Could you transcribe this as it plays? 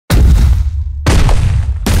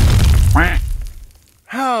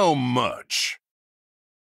How much?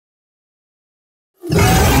 No!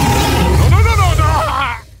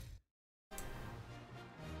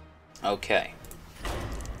 Okay.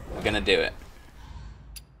 We're gonna do it.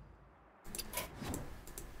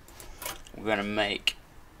 We're gonna make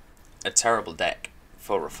a terrible deck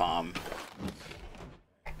for Rafaam.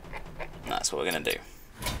 That's what we're gonna do.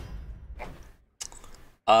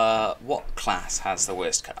 What class has the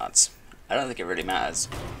worst cards? I don't think it really matters.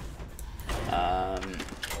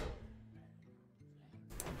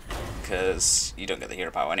 Because you don't get the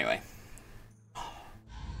hero power anyway.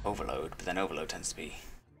 Overload, but then Overload tends to be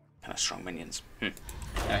kind of strong minions.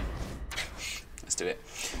 Anyway, let's do it.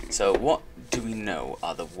 So, what do we know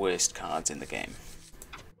are the worst cards in the game?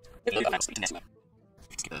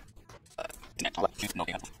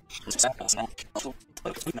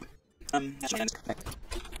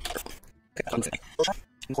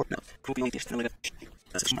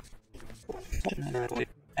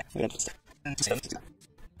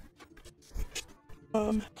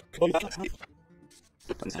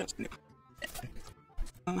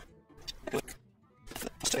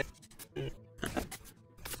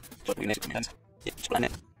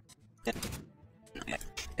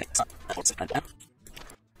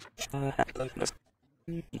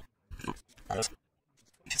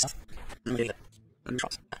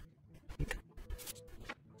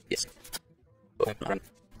 Yes.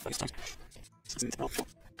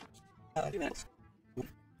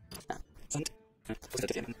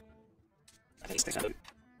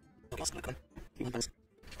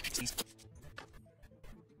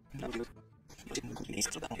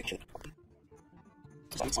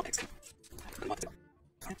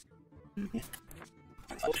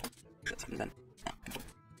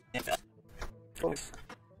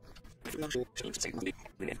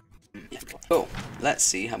 Oh, let's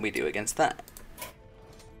see how we do against that.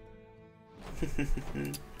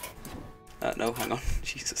 No, hang on,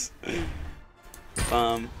 Jesus.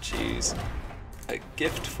 Farm, choose a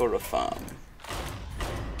gift for a farm.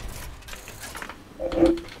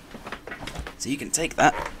 So you can take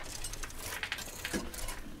that.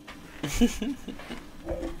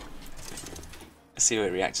 Let's see how he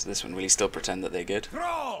reacts to this one. Will he still pretend that they're good?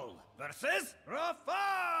 Troll versus Rafaam.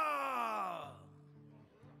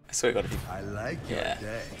 I swear God, if you... I like your deck.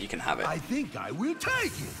 You can have it. I think I will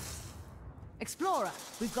take it. Explorer,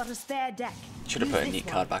 we've got a spare deck. Should have put a neat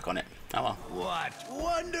card back on it. Oh well. What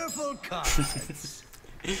wonderful cards.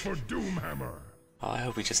 For Doomhammer. Oh, I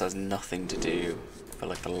hope he just has nothing to do for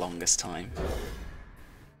like the longest time.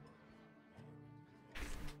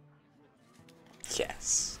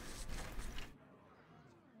 Yes.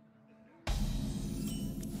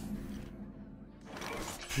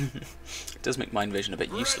 It does make Mind Vision a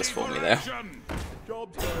bit useless for me though.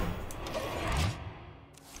 Job done.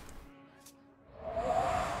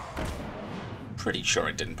 Pretty sure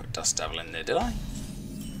I didn't put Dust Devil in there, did I?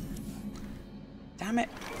 Damn it.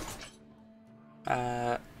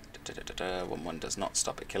 1/1 does not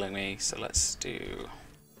stop it killing me, so let's do...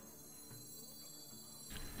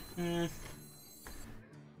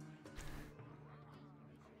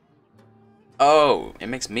 Oh, it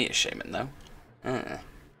makes me a shaman though.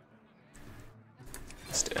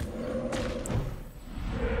 Let's do it.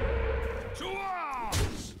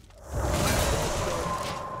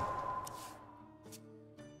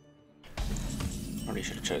 Probably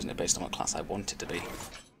should have chosen it based on what class I wanted to be.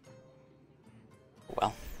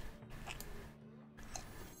 Well.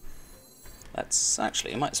 Let's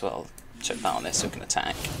actually, I might as well check that on this so we can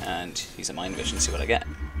attack and use a Mind Vision and see what I get.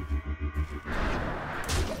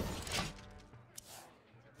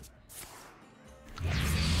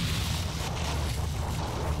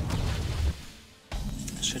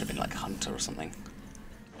 It should have been like Hunter or something.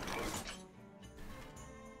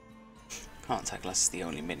 Can't attack unless it's the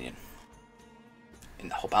only minion in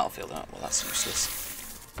the whole battlefield. Oh, well, that's useless.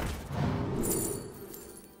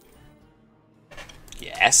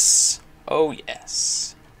 Yes. Oh,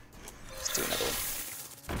 yes. Let's do another one.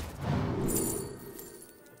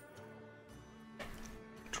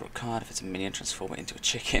 Draw a card. If it's a minion, transform it into a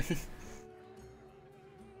chicken.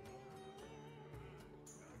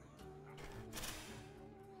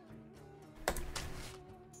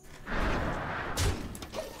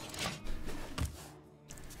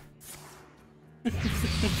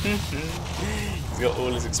 He's got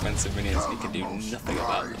all his expensive minions and he can do nothing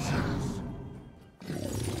about them.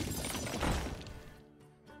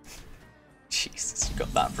 Jesus, you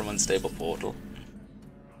got that from Unstable Portal.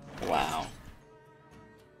 Wow.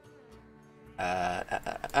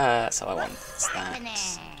 So I want that.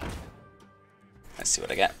 Let's see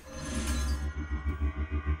what I get.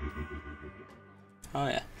 Oh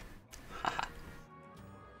yeah. Haha.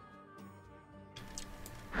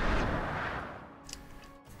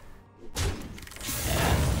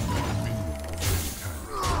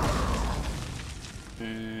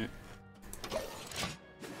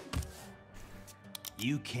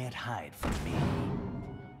 You can't hide from me.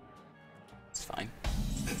 It's fine.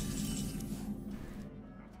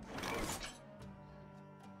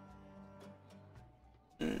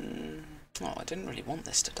 Oh, I didn't really want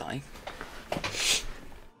this to die.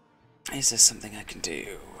 Is there something I can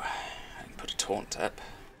do? I can put a taunt up.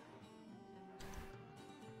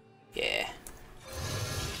 Yeah.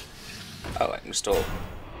 Oh, I can restore.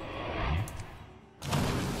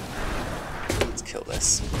 Let's kill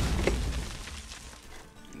this.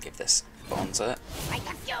 And give this Bonza. Like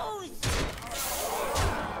a fuse!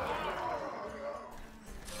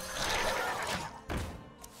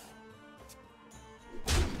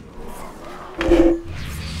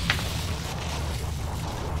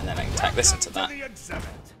 And then I can tag this into that. The exhibit.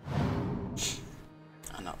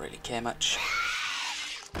 I not really care much.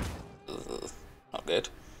 Ugh, not good.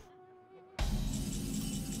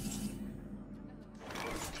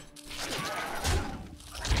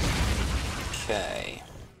 Okay.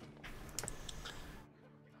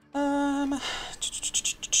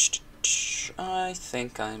 I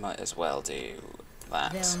think I might as well do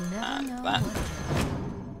that and that.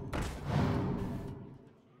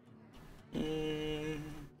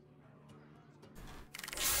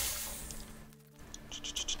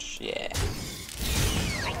 Yeah.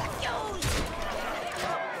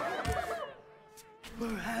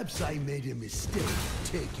 Perhaps I made a mistake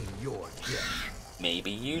taking your death.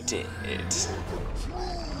 Maybe you did.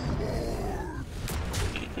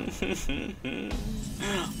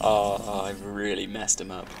 Oh, I've really messed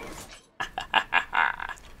him up.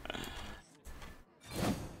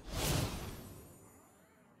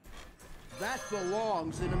 That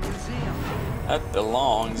belongs in a museum. That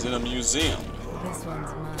belongs in a museum. This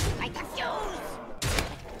one's mine. Like a fuse!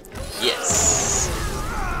 Yes!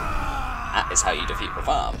 That is how you defeat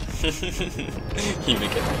Rafaam. You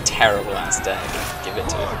make a terrible ass deck. Give it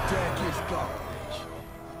to Your him. deck is garbage.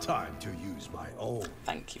 Time to use my own.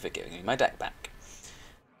 Thank you for giving me my deck back.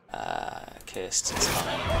 Cursed is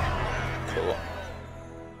fine. Cool.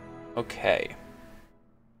 Okay.